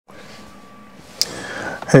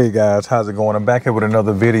Hey guys, how's it going? I'm back here with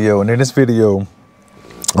another video, and in this video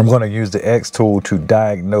I'm going to use the XTOOL to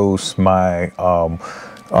diagnose my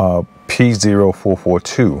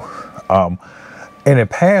P0442. In the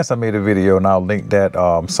past I made a video, and I'll link that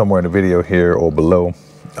somewhere in the video here or below.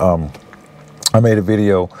 I made a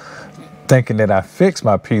video thinking that I fixed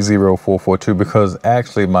my P0442 because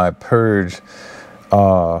actually my purge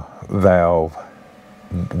valve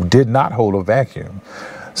did not hold a vacuum.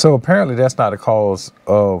 So apparently that's not the cause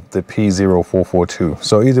of the P0442.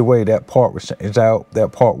 So either way, that part was changed out.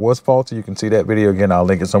 That part was faulty. You can see that video again. I'll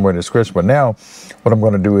link it somewhere in the description. But now what I'm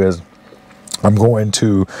going to do is I'm going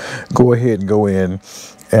to go ahead and go in,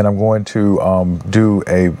 and I'm going to do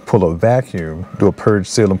a purge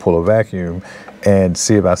seal and pull a vacuum and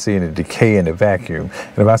see if I see any decay in the vacuum.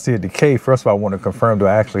 And if I see a decay, first of all, I want to confirm, do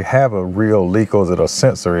I actually have a real leak, or is it a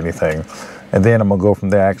sensor or anything? And then I'm gonna go from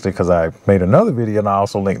there, actually, because I made another video, and I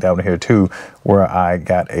also linked down here too, where I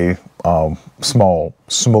got a small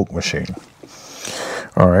smoke machine.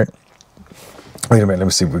 All right. Wait a minute, let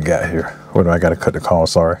me see what we got here. What do I gotta cut the car?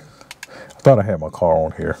 Sorry. I thought I had my car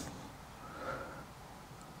on here.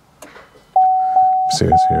 See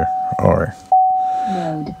this here. All right.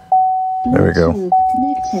 Mode. There we go.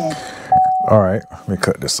 Connected. All right, let me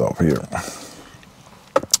cut this off here.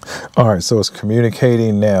 All right, so it's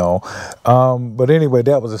communicating now. But anyway,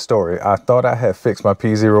 that was the story. I thought I had fixed my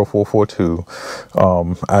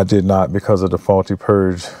P0442. I did not, because of the faulty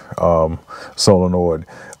purge solenoid.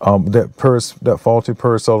 That faulty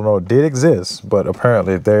purge solenoid did exist, but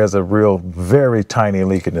apparently there's a real very tiny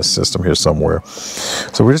leak in this system here somewhere.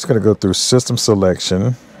 So we're just going to go through system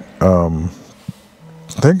selection. I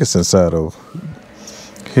think it's inside of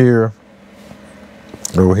here.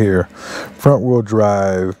 Go here, front wheel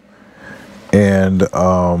drive, and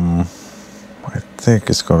I think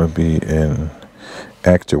it's going to be in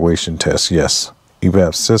actuation test. Yes,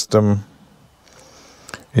 EVAP system.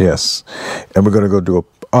 Yes, and we're going to go do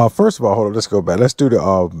a. First of all, hold on. Let's go back. Let's do the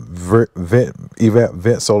EVAP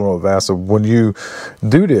vent solenoid valve. So when you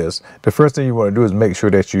do this, the first thing you want to do is make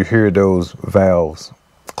sure that you hear those valves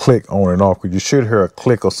click on and off, because you should hear a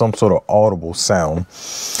click or some sort of audible sound.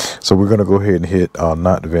 So we're going to go ahead and hit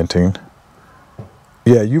not venting.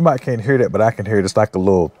 Yeah, you might can't hear that, but I can hear it. It's like a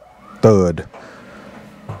little thud.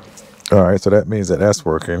 All right, so that means that that's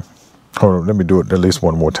working. Hold on, let me do it at least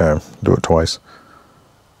one more time. Do it twice.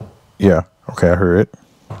 Yeah, okay, I heard it.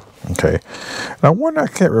 Okay. Now, one I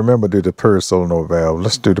can't remember, do the purge solenoid valve.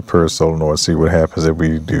 Let's do the purge solenoid and see what happens if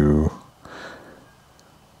we do.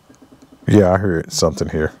 Yeah, I heard something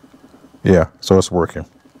here. Yeah, so it's working.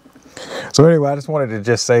 So anyway, I just wanted to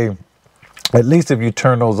just say, at least if you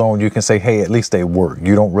turn those on, you can say, hey, at least they work.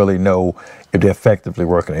 You don't really know if they're effectively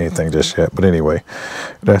working or anything just yet. But anyway,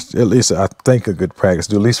 that's at least, I think, a good practice.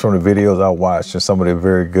 At least from the videos I watched and some of the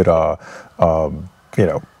very good, you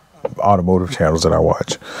know, automotive channels that I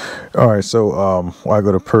watch. All right, so I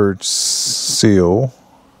go to purge seal.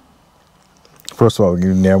 First of all,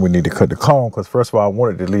 now we need to cut the car on, because first of all, I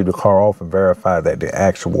wanted to leave the car off and verify that the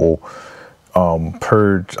actual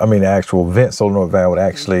the actual vent solenoid valve would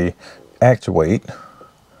actually actuate.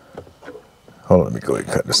 Hold on, let me go ahead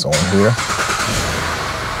and cut this on here.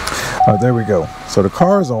 All right, there we go. So the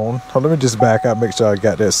car is on. Let me just back up, make sure I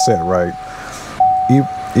got that set right.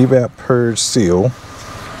 EVAP Purge seal.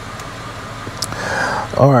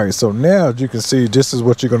 All right, so now as you can see, this is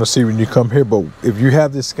what you're going to see when you come here. But if you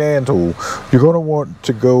have this scan tool, you're going to want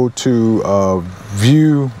to go to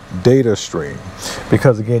view data stream,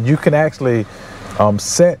 because again, you can actually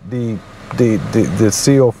set the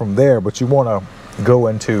seal from there, but you want to go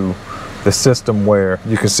into the system where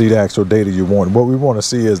you can see the actual data you want. What we want to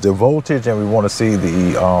see is the voltage, and we want to see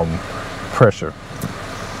the pressure.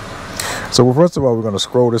 So well, first of all, we're going to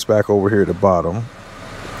scroll this back over here at the bottom.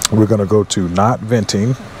 We're going to go to not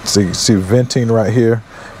venting. See venting right here.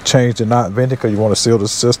 Change to not venting, because you want to seal the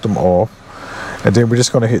system off. And then we're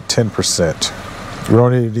just going to hit 10%. You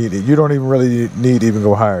don't need it. You don't even really need to even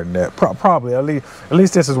go higher than that. Probably at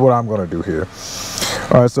least this is what I'm going to do here.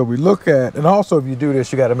 All right, so we look at, and also if you do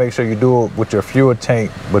this, you got to make sure you do it with your fuel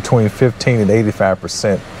tank between 15 and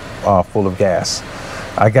 85% full of gas.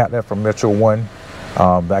 I got that from Metro One.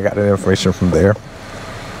 I got that information from there.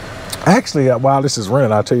 Actually, while this is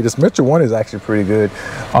running, I'll tell you this, Metro One is actually pretty good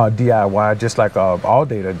DIY, just like All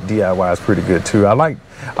Data DIY is pretty good too. I like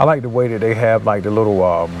the way that they have like the little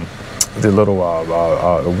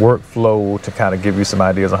workflow to kind of give you some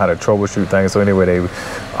ideas on how to troubleshoot things. So anyway,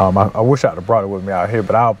 I wish I'd have brought it with me out here,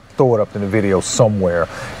 but I'll throw it up in the video somewhere.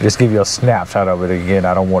 Just give you a snapshot of it. Again,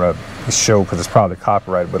 I don't want to show because it's probably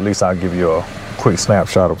copyrighted, but at least I'll give you a quick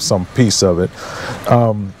snapshot of some piece of it.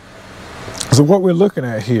 So what we're looking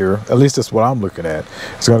at here, at least that's what I'm looking at,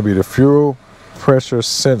 is going to be the fuel pressure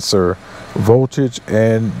sensor voltage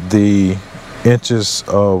and the inches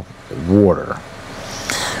of water.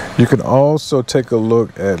 You can also take a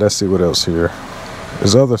look at, let's see what else here.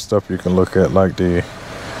 There's other stuff you can look at, like the,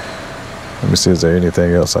 let me see, is there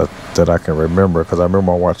anything else that I can remember? Because I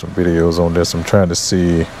remember I watched some videos on this. I'm trying to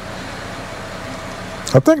see.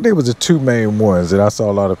 I think there was the two main ones that I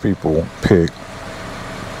saw a lot of people pick.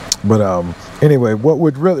 But anyway, what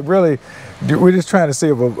would really we're just trying to see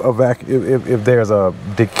if there's a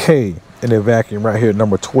decay in the vacuum right here at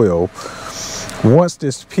number 12. Once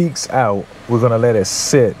this peaks out, we're going to let it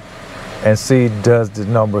sit and see, does the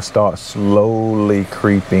number start slowly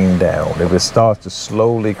creeping down. If it starts to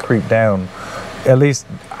slowly creep down, at least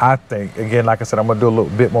I think, again, like I said, I'm going to do a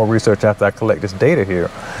little bit more research after I collect this data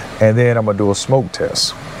here, and then I'm going to do a smoke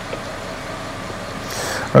test.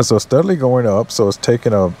 All right, so steadily going up, so it's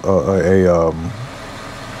taking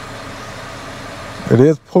it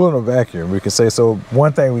is pulling a vacuum, we can say. So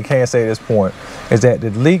one thing we can say at this point is that the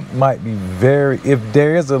leak might be if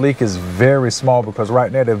there is a leak, is very small, because right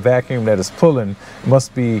now the vacuum that is pulling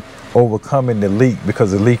must be overcoming the leak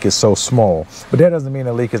because the leak is so small. But that doesn't mean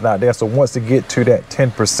the leak is not there. So once it get to that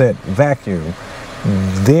 10% vacuum,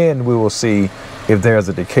 then we will see if there's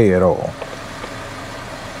a decay at all.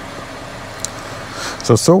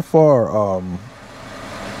 So far,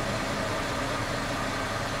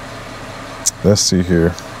 let's see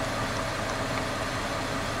here.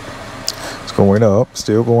 It's going up,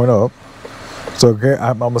 still going up. So again,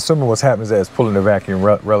 I'm assuming what's happening is that it's pulling the vacuum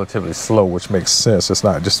relatively slow, which makes sense. It's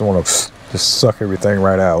not just want to just suck everything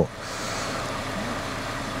right out.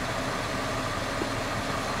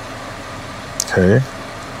 Okay,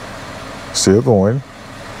 still going.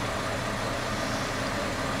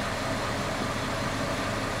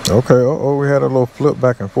 Okay, we had a little flip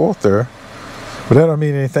back and forth there. But that don't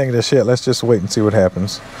mean anything just yet. Let's just wait and see what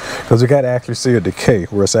happens. Because we got to actually see a decay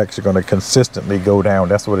where it's actually going to consistently go down.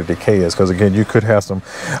 That's what a decay is. Because again, you could have some,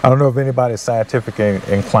 I don't know if anybody's scientifically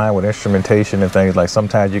inclined with instrumentation and things, like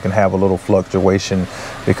sometimes you can have a little fluctuation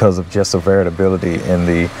because of just a variability in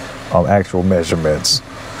the actual measurements.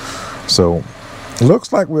 So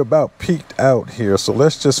looks like we're about peaked out here. So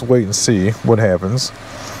let's just wait and see what happens.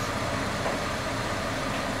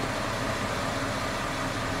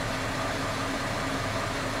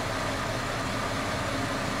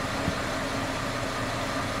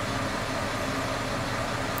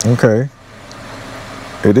 Okay,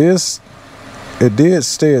 it did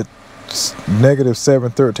stay at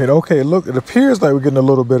 -713. Okay, look, it appears like we're getting a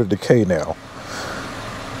little bit of decay now.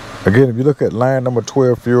 Again, if you look at line number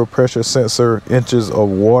 12, fuel pressure sensor, inches of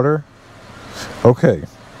water. Okay,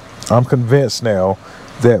 I'm convinced now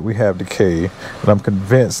that we have decay, and I'm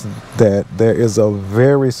convinced that there is a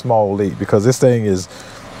very small leak, because this thing is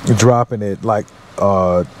dropping it like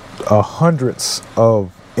hundreds of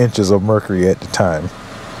inches of mercury at the time.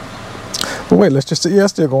 But wait, let's just see. Yeah,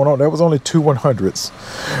 it's still going on. That was only 2 100ths.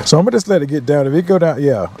 So I'm gonna just let it get down. If it go down,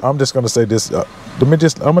 yeah, I'm just gonna say this. I'm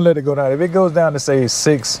gonna let it go down. If it goes down to say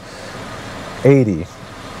 680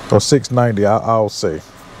 or 690, I'll say.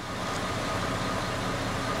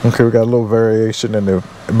 Okay, we got a little variation in the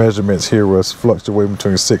measurements here, where it's fluctuating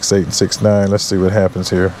between 6.8 and 6.9. Let's see what happens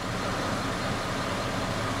here.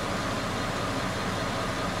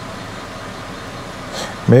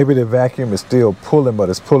 Maybe the vacuum is still pulling, but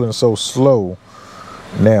it's pulling so slow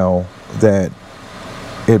now that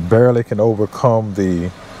it barely can overcome the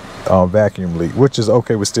vacuum leak, which is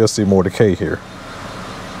okay. We still see more decay here.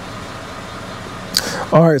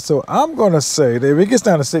 All right, so I'm going to say that if it gets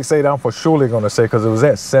down to 6.8, I'm for surely going to say, because it was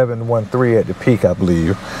at 713 at the peak, I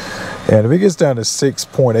believe. And if it gets down to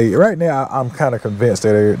 6.8, right now, I'm kind of convinced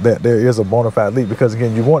that there is a bona fide leak, because,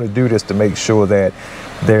 again, you want to do this to make sure that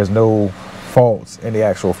there's no faults in the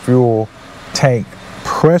actual fuel tank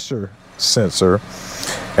pressure sensor,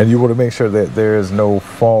 and you want to make sure that there is no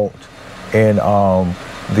fault in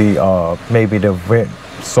maybe the vent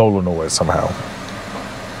solenoid somehow.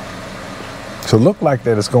 So look like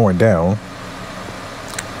that it's going down.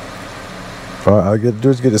 All I get to do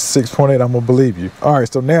is get to 6.8. I'm gonna believe you. All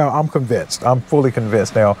right, so now I'm convinced. I'm fully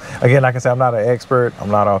convinced now. Again, like I said, I'm not an expert. I'm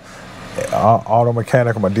not a auto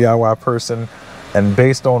mechanic. I'm a DIY person. And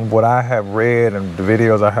based on what I have read and the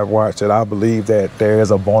videos I have watched, that I believe that there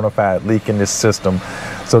is a bona fide leak in this system.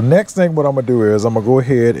 So next thing what I'm gonna do is I'm gonna go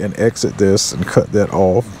ahead and exit this and cut that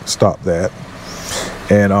off, stop that.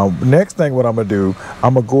 And next thing what I'm gonna do,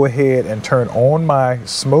 I'm gonna go ahead and turn on my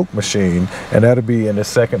smoke machine, and that'll be in the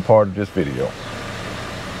second part of this video.